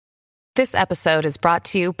This episode is brought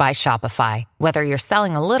to you by Shopify. Whether you're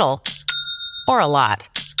selling a little or a lot,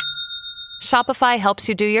 Shopify helps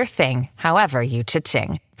you do your thing, however you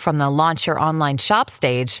cha-ching. From the launch your online shop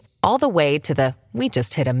stage, all the way to the we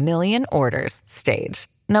just hit 1 million orders stage.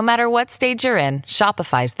 No matter what stage you're in,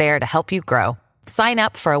 Shopify's there to help you grow. Sign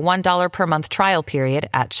up for a $1 per month trial period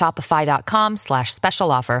at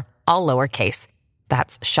shopify.com/special offer, all lowercase.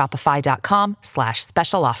 That's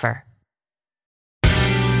shopify.com/special offer.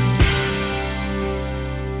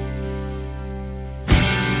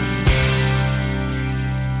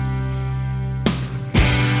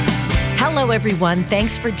 Hello, everyone.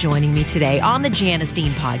 Thanks for joining me today on the Janice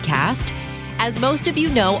Dean podcast. As most of you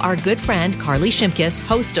know, our good friend Carley Shimkus,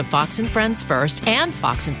 host of Fox and Friends First and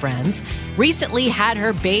Fox and Friends, recently had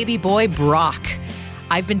her baby boy Brock.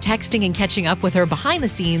 I've been texting and catching up with her behind the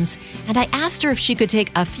scenes, and I asked her if she could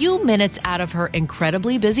take a few minutes out of her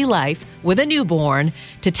incredibly busy life with a newborn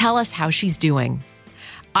to tell us how she's doing.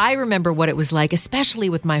 I remember what it was like, especially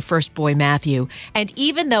with my first boy, Matthew. And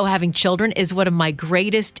even though having children is one of my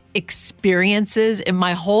greatest experiences in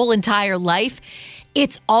my whole entire life,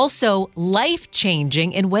 it's also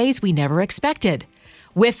life-changing in ways we never expected.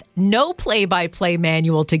 With no play-by-play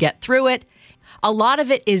manual to get through it, a lot of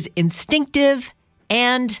it is instinctive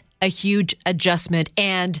and a huge adjustment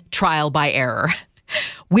and trial by error.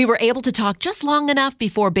 We were able to talk just long enough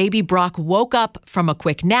before baby Brock woke up from a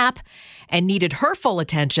quick nap and needed her full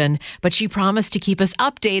attention, but she promised to keep us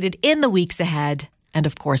updated in the weeks ahead. And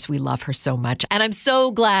of course, we love her so much. And I'm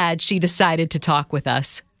so glad she decided to talk with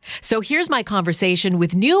us. So here's my conversation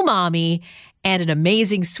with new mommy and an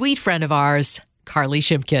amazing sweet friend of ours, Carley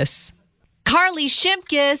Shimkus. Carley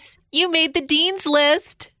Shimkus, you made the Dean's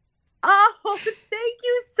List. Oh, thank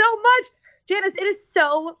you so much. Janice, it is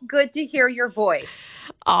so good to hear your voice.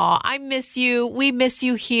 Oh, I miss you. We miss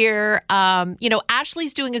you here.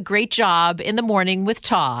 Ashley's doing a great job in the morning with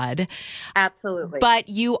Todd. Absolutely. But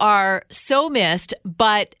you are so missed,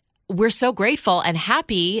 but we're so grateful and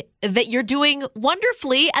happy that you're doing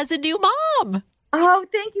wonderfully as a new mom. Oh,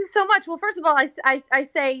 thank you so much. Well, first of all, I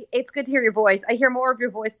say it's good to hear your voice. I hear more of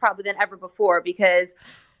your voice probably than ever before because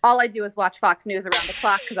all I do is watch Fox News around the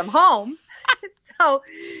clock because I'm home.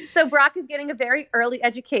 So Brock is getting a very early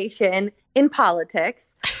education in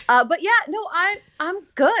politics. But yeah, no, I'm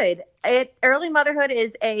good. Early motherhood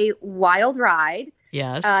is a wild ride.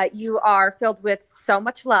 Yes. You are filled with so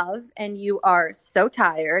much love and you are so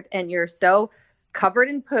tired and you're so covered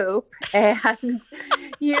in poop and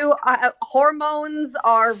you hormones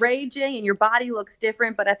are raging and your body looks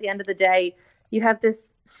different. But at the end of the day, you have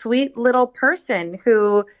this sweet little person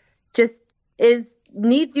who just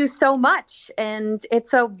needs you so much, and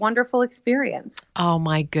it's a wonderful experience. Oh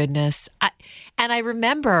my goodness. I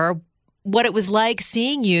remember what it was like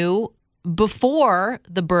seeing you before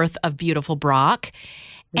the birth of beautiful Brock.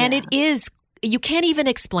 Yeah. And you can't even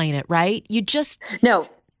explain it, right? No.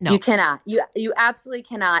 You cannot. You absolutely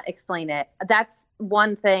cannot explain it. That's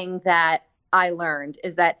one thing that I learned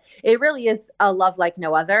is that it really is a love like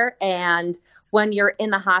no other. And when you're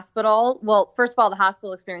in the hospital, well, first of all, the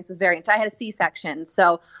hospital experience was very intense. I had a C-section.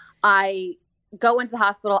 So I go into the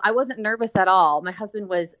hospital. I wasn't nervous at all. My husband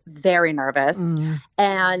was very nervous.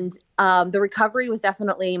 And the recovery was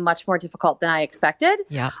definitely much more difficult than I expected.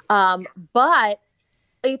 Yeah. But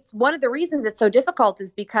it's one of the reasons it's so difficult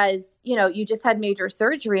is because, you just had major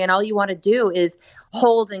surgery and all you want to do is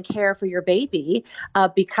hold and care for your baby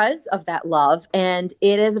because of that love. And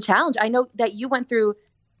it is a challenge. I know that you went through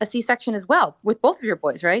a C-section as well with both of your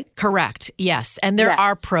boys, right? Correct. Yes. And there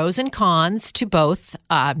are pros and cons to both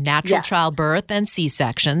natural childbirth and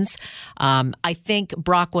C-sections. I think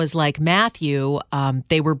Brock was like Matthew.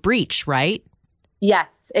 They were breech, right?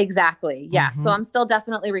 Yes, exactly. Yeah. Mm-hmm. So I'm still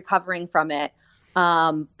definitely recovering from it.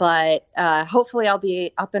 But hopefully I'll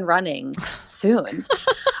be up and running soon. You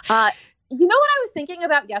know what I was thinking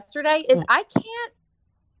about yesterday is I can't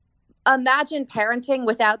imagine parenting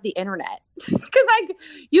without the internet because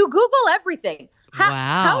you Google everything.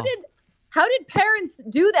 Wow. How did parents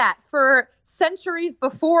do that for centuries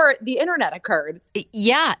before the internet occurred?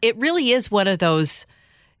 Yeah, it really is one of those.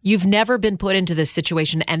 You've never been put into this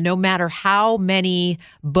situation, and no matter how many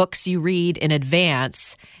books you read in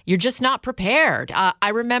advance, you're just not prepared. I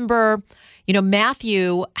remember,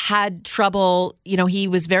 Matthew had trouble, he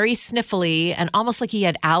was very sniffly and almost like he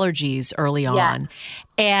had allergies early on.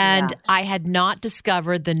 And I had not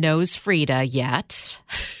discovered the nose Frida yet,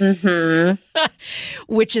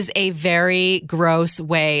 which is a very gross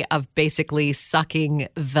way of basically sucking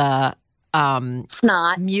the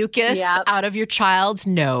Snot. mucus out of your child's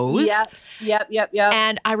nose. Yep.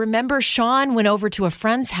 And I remember Sean went over to a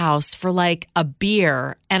friend's house for like a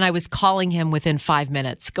beer, and I was calling him within 5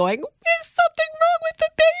 minutes going, is something wrong with the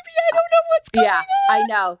baby? I don't know what's going on. I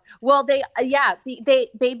know. Well,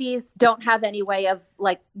 babies don't have any way of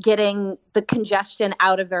like getting the congestion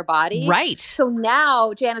out of their body. Right. So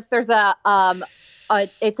now, Janice, there's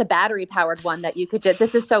it's a battery powered one that you could just,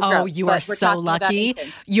 this is so gross. Oh, you are so lucky.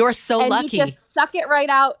 You're so lucky. You just suck it right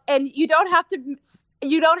out, and you don't have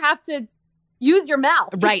to use your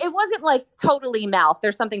mouth. Right. It wasn't like totally mouth.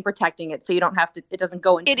 There's something protecting it. So you don't have to, it doesn't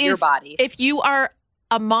go into your body. If you are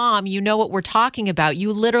a mom, you know what we're talking about.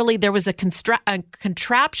 You literally, there was a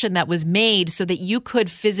contraption that was made so that you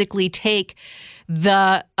could physically take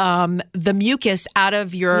the mucus out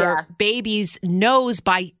of your baby's nose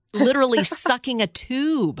by literally sucking a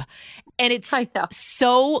tube. And it's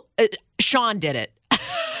so, Sean did it.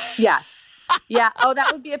 Yes. Yeah. Oh,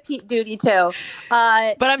 that would be a Pete duty too.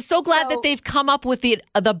 But I'm so glad that they've come up with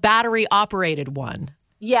the battery operated one.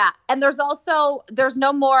 Yeah. And there's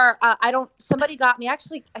no more, somebody got me,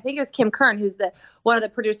 actually, I think it was Kim Kern, who's one of the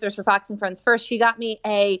producers for Fox and Friends First. She got me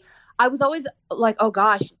I was always like, oh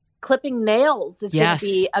gosh, clipping nails is going to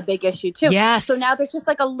be a big issue too. Yes. So now there's just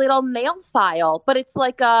like a little nail file, but it's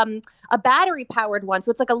like a battery powered one.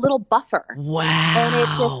 So it's like a little buffer. Wow. And it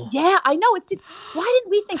just, I know. It's just, why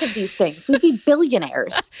didn't we think of these things? We'd be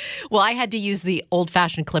billionaires. Well, I had to use the old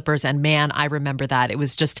fashioned clippers, and man, I remember that. It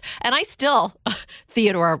was just, and I still,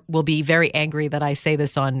 Theodore will be very angry that I say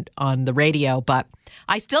this on the radio, but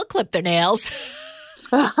I still clip their nails.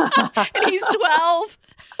 And he's 12.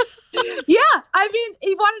 Yeah. I mean,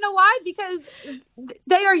 you want to know why? Because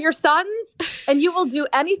they are your sons, and you will do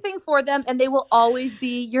anything for them, and they will always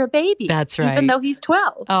be your baby. That's right. Even though he's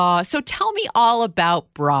 12. So tell me all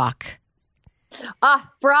about Brock.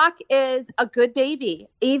 Brock is a good baby.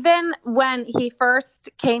 Even when he first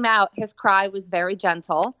came out, his cry was very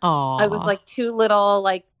gentle. Aww. It was like two little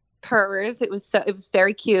like purrs. It was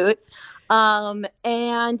very cute.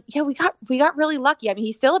 And yeah, we got really lucky. I mean,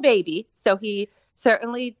 he's still a baby, so he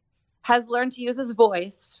certainly has learned to use his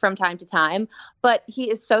voice from time to time, but he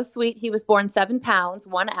is so sweet. He was born 7 pounds,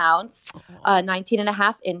 1 ounce, 19 and a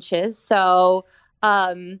half inches. So,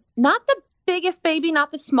 not the biggest baby, not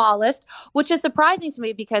the smallest, which is surprising to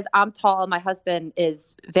me because I'm tall. My husband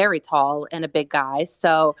is very tall and a big guy.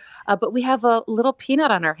 So, but we have a little peanut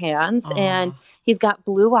on our hands. Aww. And he's got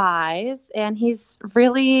blue eyes, and he's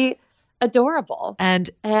really adorable.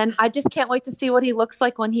 And I just can't wait to see what he looks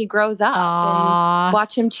like when he grows up and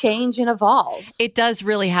watch him change and evolve. It does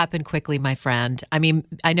really happen quickly, my friend. I mean,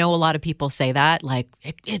 I know a lot of people say that, like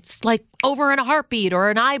it's like over in a heartbeat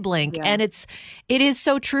or an eye blink. Yeah. And it is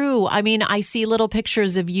so true. I mean, I see little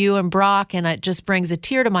pictures of you and Brock, and it just brings a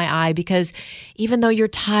tear to my eye because even though you're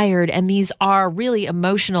tired and these are really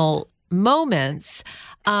emotional moments,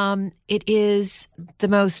 it is the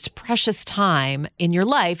most precious time in your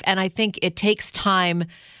life. And I think it takes time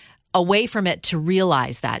away from it to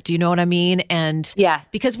realize that. Do you know what I mean? And yes,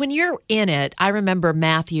 because when you're in it, I remember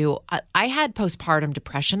Matthew, I had postpartum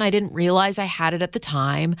depression. I didn't realize I had it at the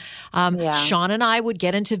time. Sean and I would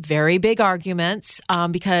get into very big arguments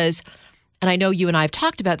because, and I know you and I have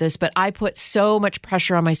talked about this, but I put so much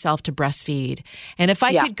pressure on myself to breastfeed. And if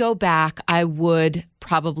I could go back, I would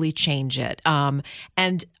probably change it.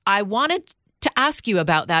 And I wanted to ask you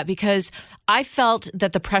about that because I felt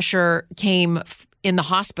that the pressure came in the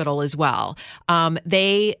hospital as well.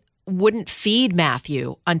 They wouldn't feed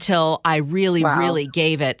Matthew until I really, really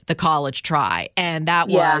gave it the college try. And that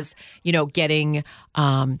was, getting,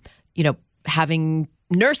 having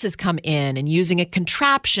nurses come in and using a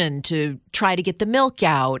contraption to try to get the milk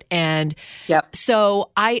out. And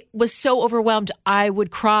so I was so overwhelmed, I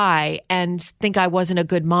would cry and think I wasn't a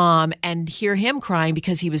good mom and hear him crying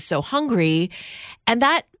because he was so hungry. And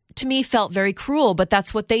that to me felt very cruel, but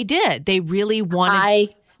that's what they did. They really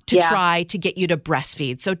wanted to try to get you to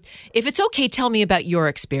breastfeed. So if it's okay, tell me about your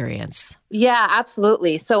experience. Yeah,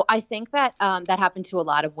 absolutely. So I think that that happened to a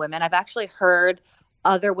lot of women. I've actually heard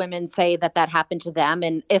other women say that happened to them.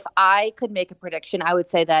 And if I could make a prediction, I would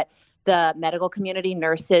say that the medical community,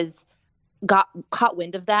 nurses caught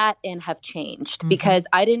wind of that and have changed because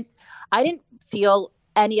I didn't feel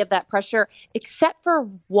any of that pressure except for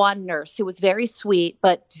one nurse who was very sweet,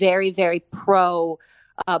 but very, very pro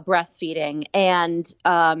breastfeeding. And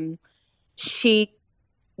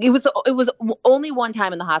it was only one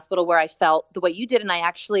time in the hospital where I felt the way you did. And I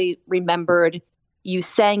actually remembered you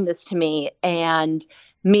saying this to me, and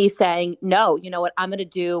me saying, no, you know what, I'm going to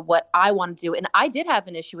do what I want to do. And I did have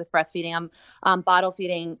an issue with breastfeeding. I'm bottle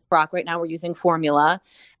feeding Brock right now. We're using formula.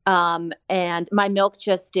 And my milk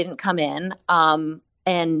just didn't come in.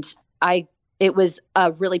 And it was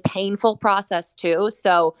a really painful process too.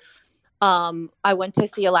 So I went to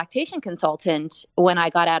see a lactation consultant when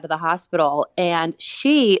I got out of the hospital, and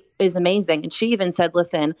she is amazing. And she even said,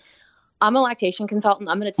 listen, I'm a lactation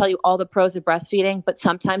consultant. I'm going to tell you all the pros of breastfeeding, but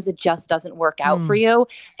sometimes it just doesn't work out for you.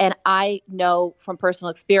 And I know from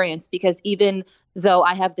personal experience, because even though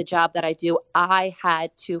I have the job that I do, I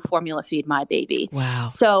had to formula feed my baby. Wow.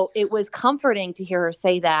 So it was comforting to hear her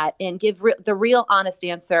say that and give the real honest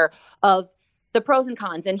answer of the pros and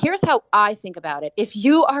cons. And here's how I think about it. If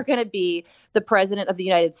you are going to be the president of the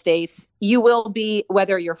United States, you will be,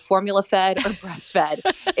 whether you're formula fed or breastfed.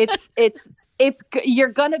 You're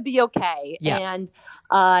going to be okay. Yeah.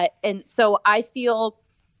 And so I feel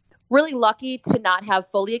really lucky to not have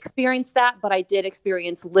fully experienced that, but I did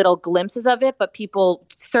experience little glimpses of it, but people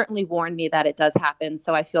certainly warned me that it does happen.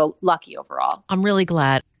 So I feel lucky overall. I'm really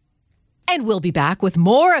glad. And we'll be back with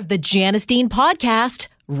more of the Janice Dean podcast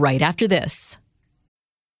right after this.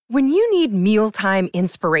 When you need mealtime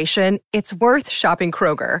inspiration, it's worth shopping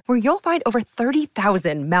Kroger, where you'll find over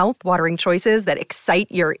 30,000 mouth-watering choices that excite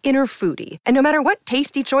your inner foodie. And no matter what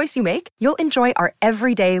tasty choice you make, you'll enjoy our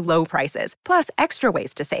everyday low prices, plus extra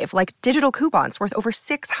ways to save, like digital coupons worth over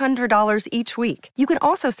 $600 each week. You can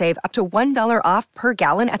also save up to $1 off per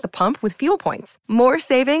gallon at the pump with fuel points. More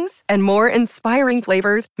savings and more inspiring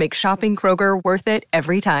flavors make shopping Kroger worth it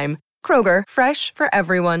every time. Kroger, fresh for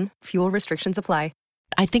everyone. Fuel restrictions apply.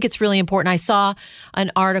 I think it's really important. I saw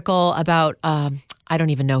an article about, I don't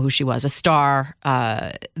even know who she was, a star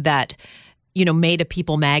that, made a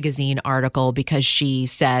People magazine article because she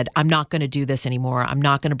said, I'm not going to do this anymore. I'm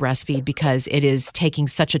not going to breastfeed because it is taking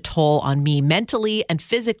such a toll on me mentally and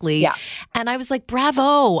physically. Yeah. And I was like,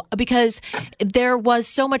 bravo, because there was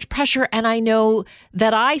so much pressure. And I know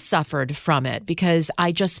that I suffered from it because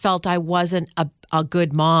I just felt I wasn't a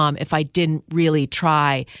good mom if I didn't really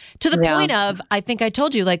try, to the point of, I think I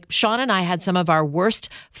told you, like Sean and I had some of our worst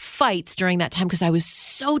fights during that time because I was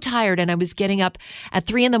so tired and I was getting up at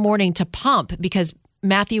 3 a.m. to pump because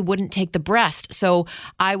Matthew wouldn't take the breast. So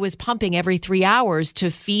I was pumping every 3 hours to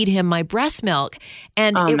feed him my breast milk.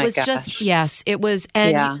 And it was just, yes, it was.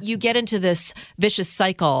 And you get into this vicious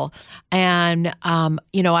cycle. And,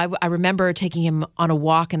 I remember taking him on a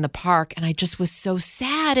walk in the park and I just was so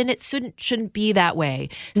sad, and it shouldn't be that way.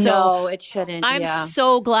 So no, it shouldn't. I'm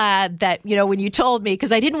so glad that, when you told me,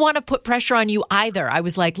 because I didn't want to put pressure on you either. I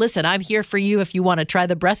was like, listen, I'm here for you if you want to try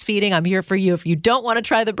the breastfeeding. I'm here for you if you don't want to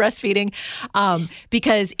try the breastfeeding.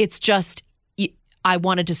 Because it's just, I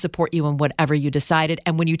wanted to support you in whatever you decided.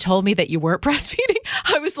 And when you told me that you weren't breastfeeding,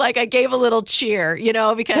 I was like, I gave a little cheer,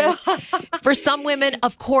 because for some women,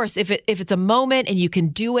 of course, if it's a moment and you can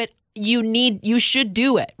do it, you should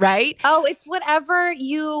do it, right? Oh, it's whatever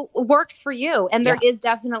works for you. And there is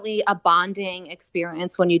definitely a bonding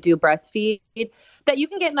experience when you do breastfeed that you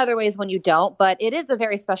can get in other ways when you don't, but it is a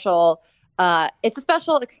very special it's a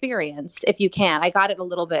special experience if you can. I got it a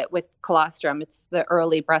little bit with colostrum. It's the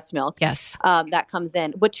early breast milk. Yes. That comes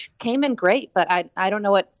in, which came in great, but I don't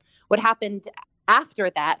know what happened after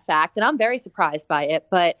that fact. And I'm very surprised by it,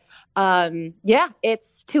 but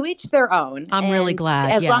it's to each their own. I'm really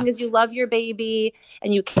glad. As long as you love your baby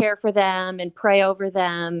and you care for them and pray over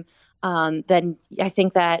them, then I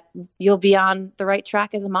think that you'll be on the right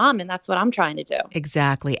track as a mom. And that's what I'm trying to do.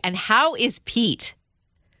 Exactly. And how is Pete?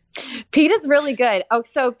 Pete is really good. Oh,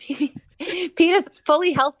 so Pete is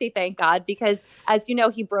fully healthy, thank God, because as you know,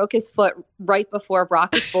 he broke his foot right before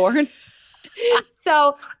Brock was born.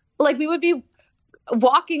 So we would be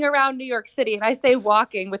walking around New York City, and I say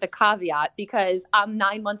walking with a caveat because I'm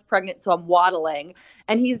 9 months pregnant, so I'm waddling,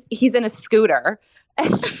 and he's in a scooter.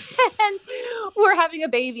 And we're having a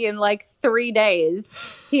baby in 3 days.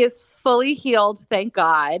 He is fully healed, thank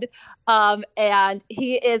God. And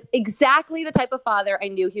he is exactly the type of father I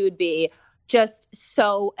knew he would be, just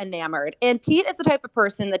so enamored. And Pete is the type of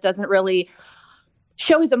person that doesn't really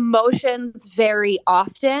show his emotions very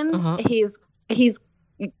often. Uh-huh. He's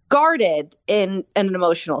guarded in an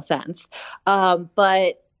emotional sense.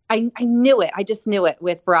 But I knew it. I just knew it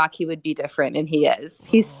with Brock. He would be different, and he is.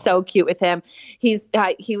 He's so cute with him. He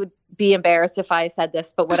would be embarrassed if I said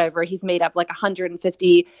this, but whatever. He's made up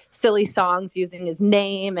 150 silly songs using his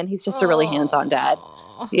name, and he's just a really hands-on dad.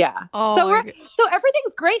 Yeah. So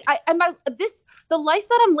everything's great. The life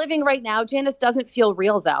that I'm living right now, Janice, doesn't feel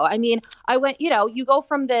real though. I mean, I went, you go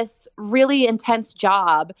from this really intense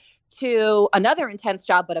job to another intense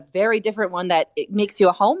job, but a very different one that it makes you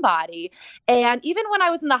a homebody. And even when I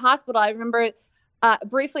was in the hospital, I remember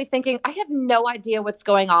briefly thinking, I have no idea what's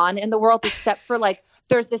going on in the world except for like,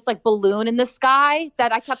 there's this like balloon in the sky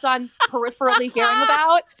that I kept on peripherally hearing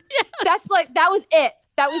about. Yes. That's like, that was it.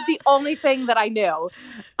 That was the only thing that I knew.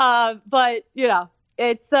 But you know,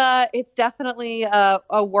 it's definitely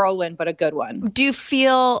a whirlwind, but a good one. Do you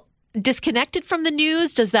feel disconnected from the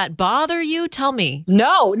news? Does that bother you? Tell me.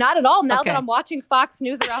 No, not at all. Now Okay. that I'm watching Fox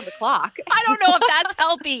News around the clock. I don't know if that's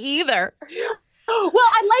healthy either. Well,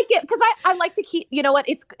 I like it because I like to keep, you know what,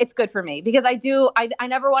 it's good for me because I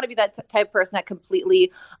never want to be that type of person that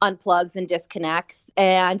completely unplugs and disconnects.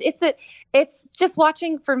 And it's just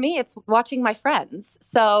watching, for me, it's watching my friends.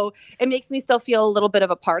 So it makes me still feel a little bit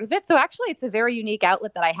of a part of it. So actually it's a very unique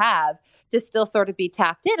outlet that I have to still sort of be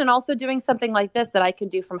tapped in, and also doing something like this that I can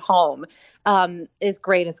do from home is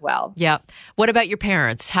great as well. Yeah. What about your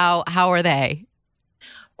parents? How are they?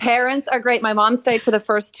 Parents are great. My mom stayed for the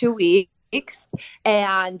first 2 weeks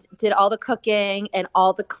and did all the cooking and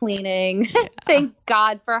all the cleaning. Yeah. Thank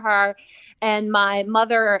God for her. And my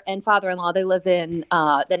mother and father-in-law, they live in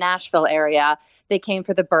the Nashville area. They came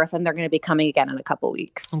for the birth, and they're going to be coming again in a couple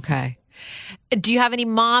weeks. Okay. Do you have any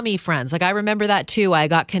mommy friends? Like, I remember that too. I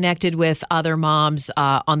got connected with other moms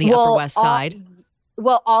on the Upper West Side.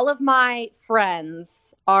 All of my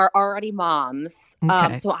friends are already moms.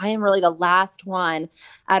 Okay. So I am really the last one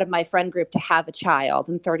out of my friend group to have a child.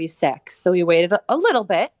 I'm 36. So we waited a little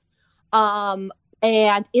bit. And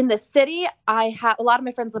in the city, I have a lot of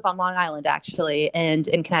my friends live on Long Island, actually, and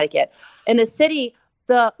in Connecticut. In the city,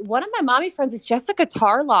 one of my mommy friends is Jessica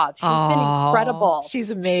Tarlov. She's been incredible.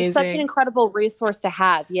 She's amazing. She's such an incredible resource to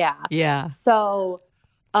have. Yeah. Yeah. So,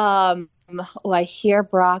 I hear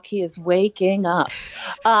Brock. He is waking up.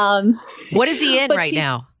 What is he in right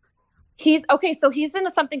now? He's okay. So he's in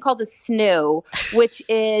something called a SNU, which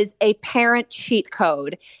is a parent cheat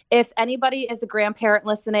code. If anybody is a grandparent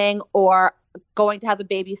listening or going to have a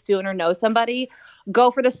baby soon or know somebody,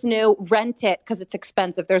 go for the SNU, rent it because it's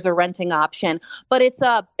expensive. There's a renting option, but it's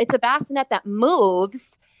a bassinet that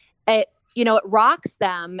moves. It rocks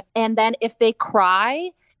them, and then if they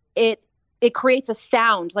cry, it creates a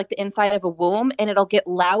sound like the inside of a womb, and it'll get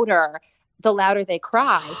louder the louder they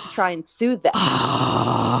cry to try and soothe them.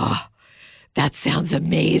 Oh, that sounds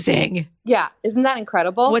amazing. Yeah. Isn't that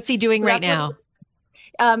incredible? What's he doing right now?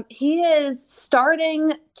 He is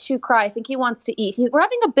starting to cry. I think he wants to eat. We're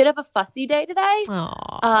having a bit of a fussy day today.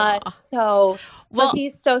 But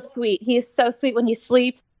he's so sweet. He's so sweet when he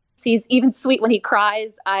sleeps. He's even sweet when he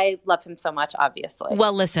cries. I love him so much, obviously.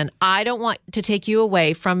 Well, listen, I don't want to take you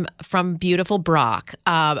away from beautiful Brock.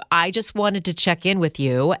 I just wanted to check in with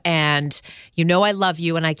you, and I love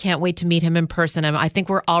you, and I can't wait to meet him in person. I think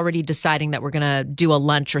we're already deciding that we're going to do a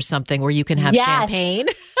lunch or something where you can have champagne.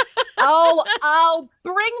 Oh,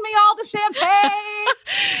 bring me all the champagne.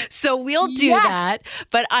 So we'll do that.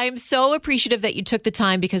 But I'm so appreciative that you took the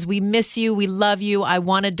time because we miss you. We love you. I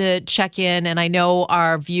wanted to check in, and I know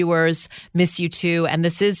our viewers miss you too. And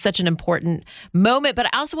this is such an important moment. But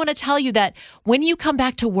I also want to tell you that when you come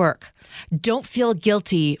back to work, don't feel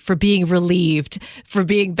guilty for being relieved, for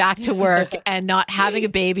being back to work and not having a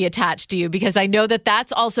baby attached to you, because I know that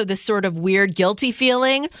that's also this sort of weird guilty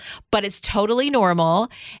feeling, but it's totally normal.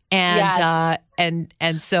 And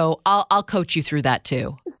so I'll coach you through that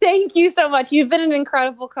too. Thank you so much. You've been an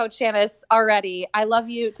incredible coach, Janice, already. I love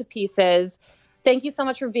you to pieces. Thank you so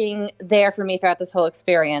much for being there for me throughout this whole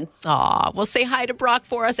experience. Aw, well, say hi to Brock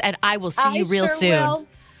for us, and I will see you real soon. Will.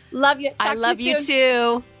 Love you. I love you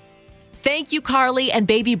too. Thank you, Carley and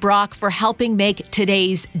baby Brock, for helping make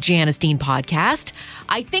today's Janice Dean podcast.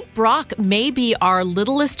 I think Brock may be our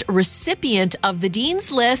littlest recipient of the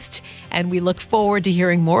Dean's List, and we look forward to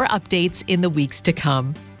hearing more updates in the weeks to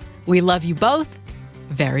come. We love you both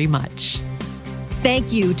very much.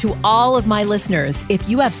 Thank you to all of my listeners. If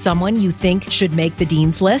you have someone you think should make the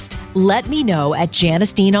Dean's List, let me know at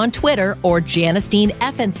Janice Dean on Twitter or Janice Dean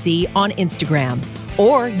FNC on Instagram.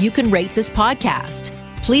 Or you can rate this podcast.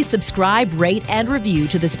 Please subscribe, rate, and review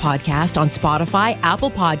to this podcast on Spotify,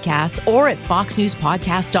 Apple Podcasts, or at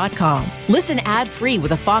foxnewspodcast.com. Listen ad-free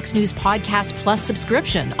with a Fox News Podcast Plus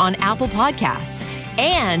subscription on Apple Podcasts.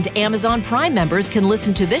 And Amazon Prime members can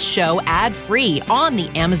listen to this show ad-free on the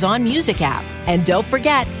Amazon Music app. And don't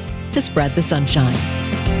forget to spread the sunshine.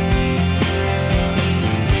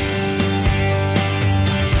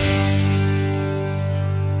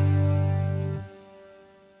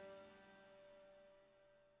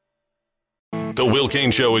 The Will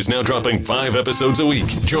Kane Show is now dropping 5 episodes a week.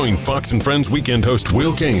 Join Fox and Friends weekend host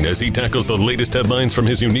Will Kane as he tackles the latest headlines from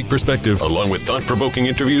his unique perspective, along with thought-provoking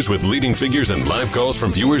interviews with leading figures and live calls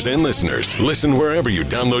from viewers and listeners. Listen wherever you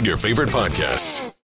download your favorite podcasts.